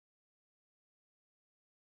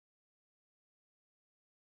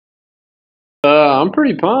I'm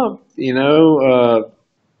pretty pumped,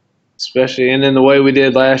 especially and then the way we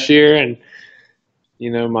did last year, and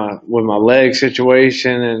my with my leg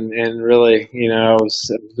situation, and really, I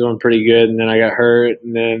was doing pretty good, and then I got hurt,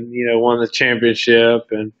 and then won the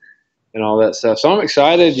championship and all that stuff. So I'm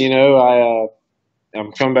excited.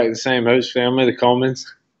 I'm coming back to the same host family, the Colemans,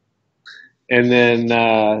 and then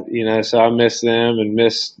so I miss them and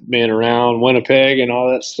miss being around Winnipeg and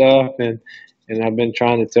all that stuff, and I've been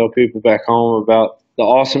trying to tell people back home about the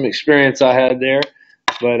awesome experience I had there.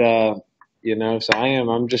 But so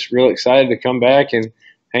I'm just real excited to come back and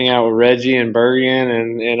hang out with Reggie and Bergen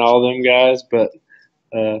and all them guys. But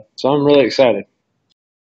so I'm really excited.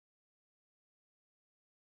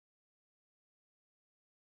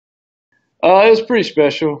 It was pretty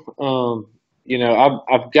special.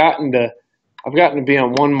 I've gotten to be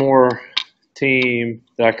on one more team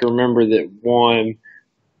that I can remember that won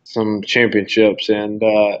some championships,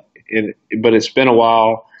 but it's been a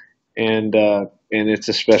while, and it's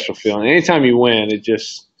a special feeling. Anytime you win, it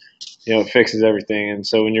just it fixes everything. And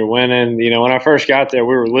so when you're winning, when I first got there,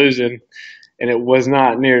 we were losing, and it was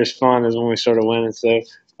not near as fun as when we started winning. So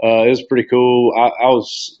it was pretty cool. I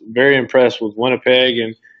was very impressed with Winnipeg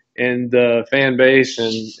and the fan base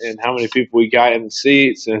and how many people we got in the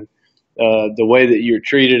seats and the way that you're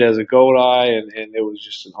treated as a gold eye, and it was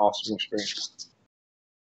just an awesome experience.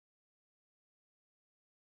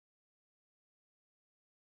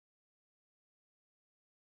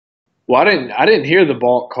 Well, I didn't hear the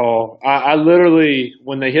balk call. I literally,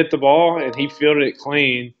 when they hit the ball and he fielded it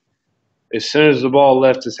clean, as soon as the ball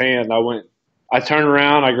left his hand, I turned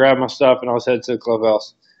around, I grabbed my stuff, and I was headed to the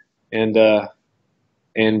clubhouse. And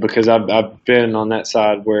because I've been on that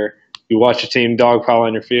side where you watch a team dogpile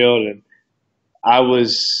on your field, and I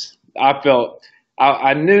felt,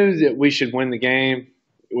 I knew that we should win the game,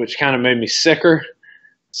 which kind of made me sicker.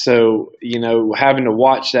 So, having to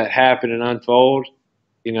watch that happen and unfold,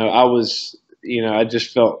 I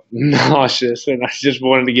just felt nauseous, and I just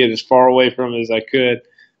wanted to get as far away from it as I could.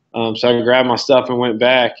 So I grabbed my stuff and went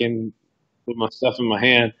back, and with my stuff in my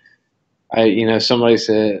hand, somebody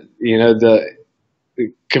said, the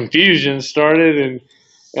confusion started,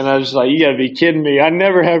 and I was like, you got to be kidding me. I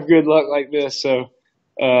never have good luck like this. So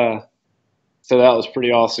that was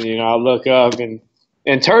pretty awesome. I look up and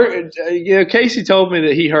Casey told me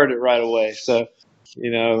that he heard it right away. So,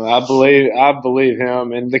 I believe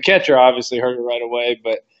him, and the catcher obviously heard it right away.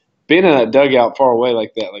 But being in that dugout far away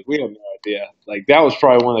like that, like we have no idea. Like that was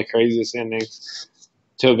probably one of the craziest endings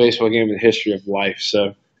to a baseball game in the history of life.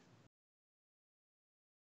 So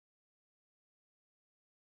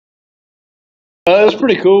it was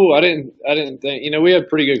pretty cool. I didn't think we had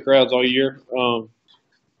pretty good crowds all year,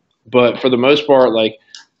 but for the most part, like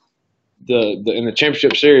the in the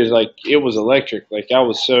championship series, like it was electric. Like I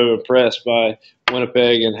was so impressed by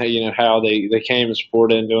Winnipeg and how they came and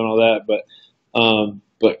supported and doing all that. But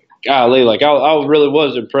golly, like I really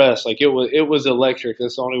was impressed. Like it was electric.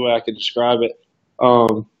 That's the only way I could describe it.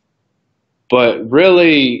 Um, but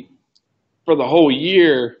really, for the whole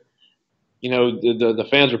year, the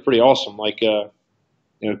fans were pretty awesome. Like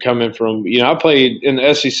coming from I played in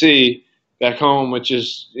the SEC back home, which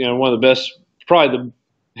is one of the best, probably the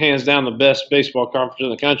hands down the best baseball conference in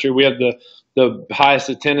the country. We had the highest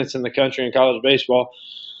attendance in the country in college baseball,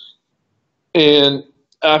 and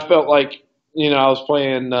I felt like I was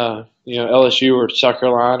playing LSU or South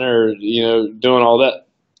Carolina or doing all that.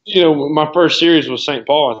 My first series was St.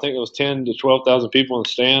 Paul. I think it was 10 to 12,000 people in the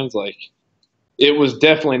stands. Like it was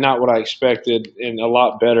definitely not what I expected, and a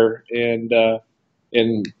lot better.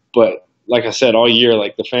 But like I said, all year,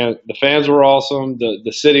 like the fans were awesome.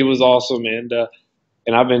 The city was awesome, and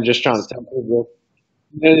I've been just trying to tell people.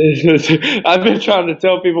 I've been trying to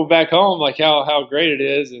tell people back home like how great it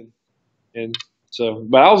is, and so.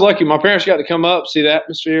 But I was lucky. My parents got to come up, see the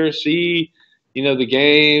atmosphere, see the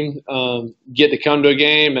game, get to come to a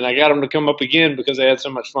game, and I got them to come up again because they had so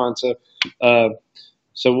much fun. Uh,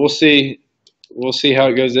 so we'll see how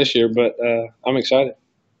it goes this year, but I'm excited.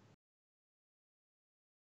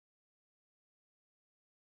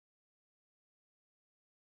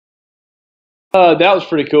 That was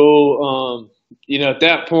pretty cool. At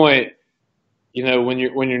that point,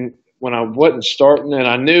 when I wasn't starting and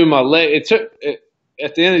I knew my leg,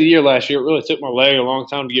 at the end of the year last year, it really took my leg a long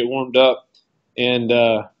time to get warmed up, and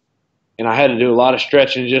I had to do a lot of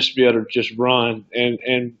stretching just to be able to just run.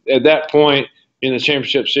 And at that point in the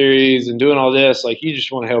championship series and doing all this, like you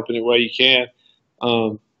just want to help any way you can.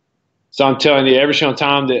 Um, so I'm telling you, every single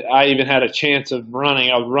time that I even had a chance of running,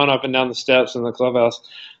 I would run up and down the steps in the clubhouse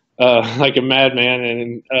like a madman,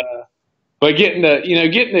 and but getting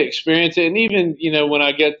to experience it, and even when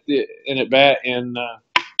I get in at bat in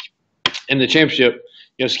the championship,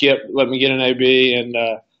 Skip let me get an AB, and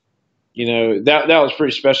that was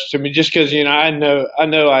pretty special to me, just because I know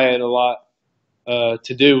I had a lot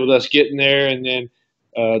to do with us getting there, and then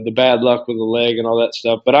the bad luck with the leg and all that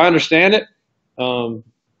stuff. But I understand it.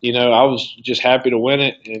 I was just happy to win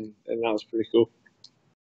it, and that was pretty cool.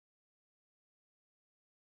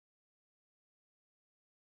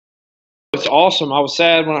 It's awesome. I was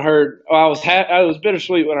sad when I heard. Oh, I was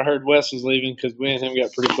bittersweet when I heard Wes was leaving, because we and him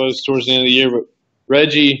got pretty close towards the end of the year. But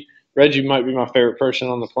Reggie might be my favorite person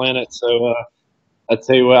on the planet. So I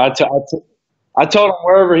tell you what, I told him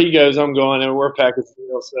wherever he goes, I'm going, and we're packing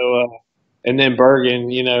steel. So and then Bergen,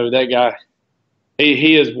 that guy,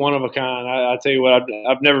 he is one of a kind. I tell you what,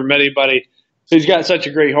 I've never met anybody who's got such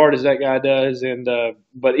a great heart as that guy does. And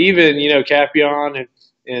but even Capion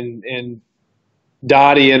and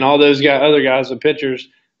Dottie and all those other guys, the pitchers,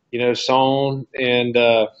 Sohn, and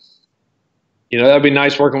that'd be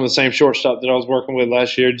nice working with the same shortstop that I was working with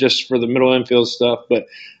last year, just for the middle infield stuff. But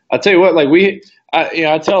I tell you what, like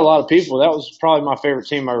I tell a lot of people that was probably my favorite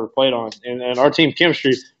team I ever played on, and our team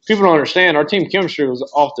chemistry. People don't understand, our team chemistry was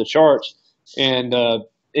off the charts, and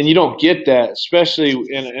you don't get that, especially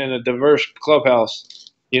in a diverse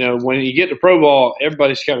clubhouse. When you get to pro ball,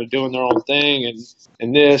 everybody's kind of doing their own thing,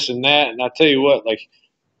 and this and that. And I tell you what, like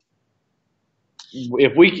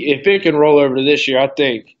if it can roll over to this year, I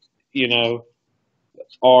think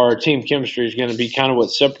our team chemistry is going to be kind of what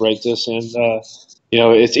separates us. And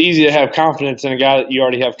it's easy to have confidence in a guy that you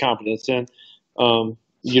already have confidence in.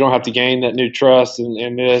 You don't have to gain that new trust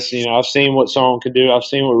and this. I've seen what Song can do. I've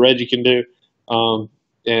seen what Reggie can do. And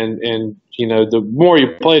the more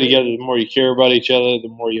you play together, the more you care about each other, the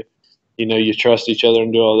more you trust each other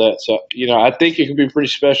and do all that. So, I think it can be pretty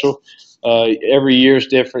special. Every year is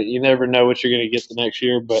different. You never know what you're going to get the next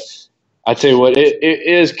year. But I tell you what, it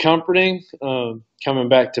is comforting coming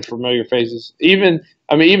back to familiar faces. Even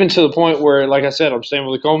to the point where, like I said, I'm staying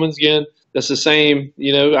with the Colemans again. That's the same.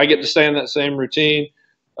 I get to stay in that same routine.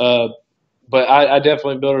 But I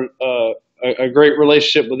definitely built a great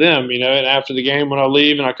relationship with them. And after the game, when I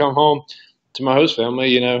leave and I come home to my host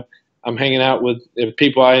family, I'm hanging out with the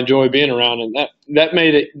people I enjoy being around, and that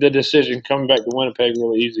made the decision coming back to Winnipeg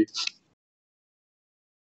really easy.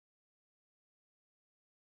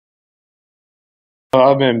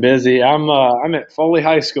 I've been busy. I'm at Foley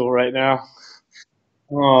High School right now.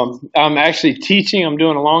 I'm actually teaching. I'm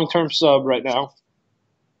doing a long-term sub right now,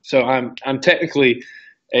 so I'm technically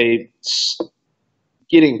a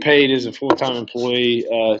getting paid as a full-time employee,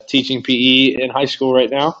 teaching PE in high school right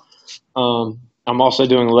now. I'm also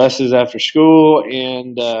doing lessons after school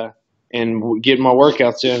and getting my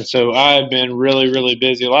workouts in. So I've been really, really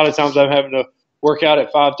busy. A lot of times I'm having to work out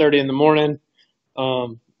at 5:30 in the morning,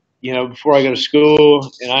 before I go to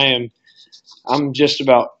school, and I'm just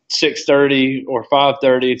about 6:30 or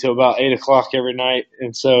 5:30 to about 8 o'clock every night.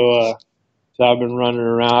 And so I've been running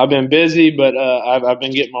around. I've been busy, but I've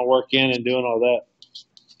been getting my work in and doing all that.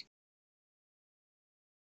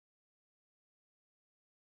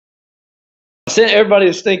 I sent everybody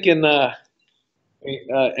is thinking a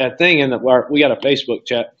thing in we got a Facebook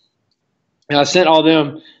chat, and I sent all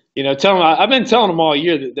them, tell them I've been telling them all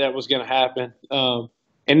year that was going to happen,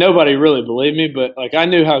 and nobody really believed me. But like I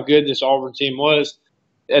knew how good this Auburn team was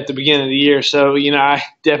at the beginning of the year, so I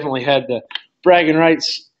definitely had the bragging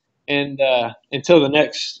rights and until the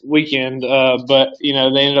next weekend. But they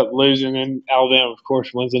ended up losing, and Alabama, of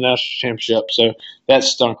course, wins the national championship, so that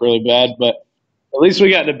stunk really bad. But at least we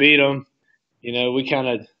got to beat them. We kind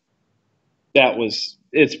of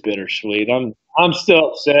it's bittersweet. I'm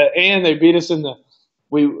still upset, and they beat us in the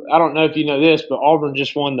I don't know if you know this, but Auburn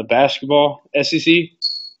just won the basketball SEC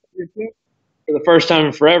for the first time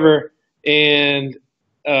in forever, and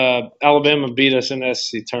Alabama beat us in the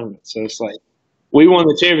SEC tournament. So it's like we won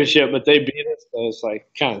the championship, but they beat us. So it's like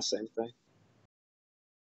kind of the same thing.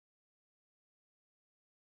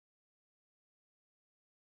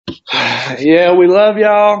 Yeah, we love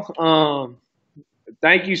y'all.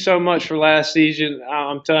 Thank you so much for last season.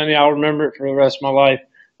 I'm telling you, I'll remember it for the rest of my life.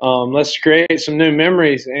 Let's create some new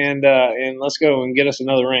memories, and let's go and get us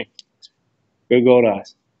another ring. Go Gold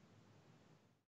Eyes.